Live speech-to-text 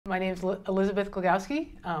My name is Elizabeth Glagowski.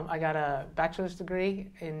 I got a bachelor's degree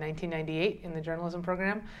in 1998 in the journalism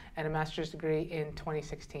program and a master's degree in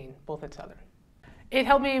 2016, both at Southern. It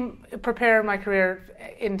helped me prepare my career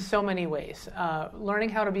in so many ways. Learning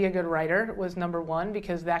how to be a good writer was number one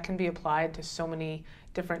because that can be applied to so many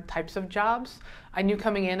different types of jobs. I knew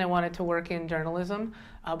coming in I wanted to work in journalism,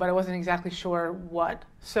 but I wasn't exactly sure what.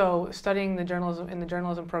 So studying the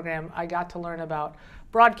journalism program, I got to learn about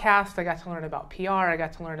broadcast, I got to learn about PR, I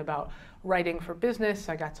got to learn about writing for business,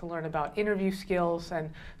 I got to learn about interview skills, and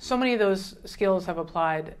so many of those skills have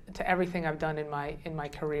applied to everything I've done in my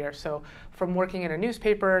career. So from working in a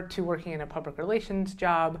newspaper to working in a public relations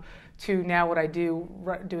job to now what I do,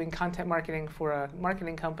 doing content marketing for a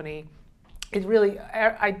marketing company, it really,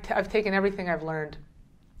 I've taken everything I've learned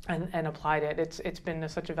and applied it. It's been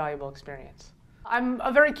such a valuable experience. I'm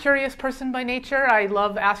a very curious person by nature. I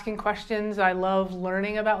love asking questions. I love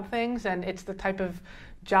learning about things, and it's the type of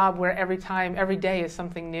job where every day is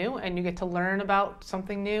something new, and you get to learn about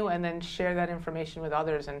something new and then share that information with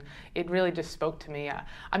others, and it really just spoke to me.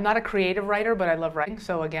 I'm not a creative writer, but I love writing,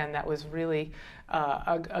 so again, that was really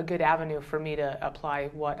a good avenue for me to apply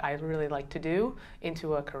what I really like to do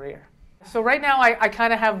into a career. So right now I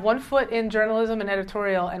kind of have one foot in journalism and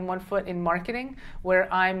editorial and one foot in marketing, where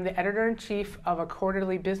I'm the editor-in-chief of a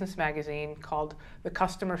quarterly business magazine called the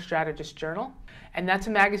Customer Strategist Journal. And that's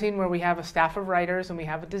a magazine where we have a staff of writers and we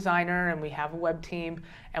have a designer and we have a web team,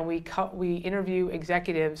 and we interview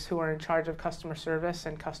executives who are in charge of customer service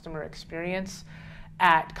and customer experience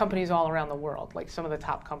at companies all around the world, like some of the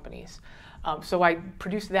top companies. So I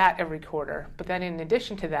produce that every quarter. But then in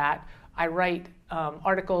addition to that, I write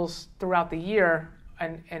articles throughout the year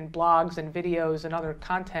and blogs and videos and other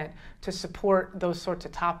content to support those sorts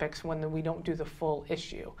of topics when we don't do the full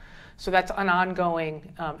issue. So that's an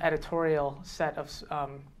ongoing editorial set of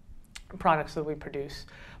products that we produce.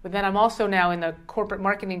 But then I'm also now in the corporate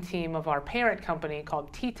marketing team of our parent company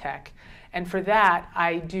called T-Tech. And for that,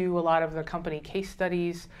 I do a lot of the company case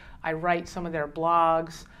studies. I write some of their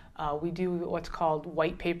blogs. We do what's called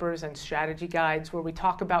white papers and strategy guides, where we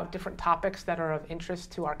talk about different topics that are of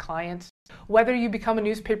interest to our clients. Whether you become a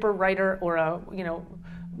newspaper writer or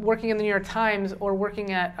working in the New York Times or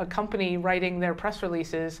working at a company writing their press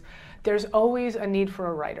releases, there's always a need for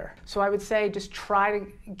a writer. So I would say just try to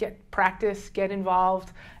get practice, get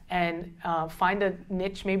involved, and find a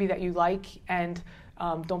niche maybe that you like, and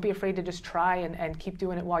don't be afraid to just try and keep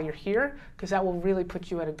doing it while you're here, because that will really put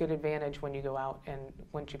you at a good advantage when you go out and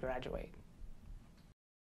once you graduate.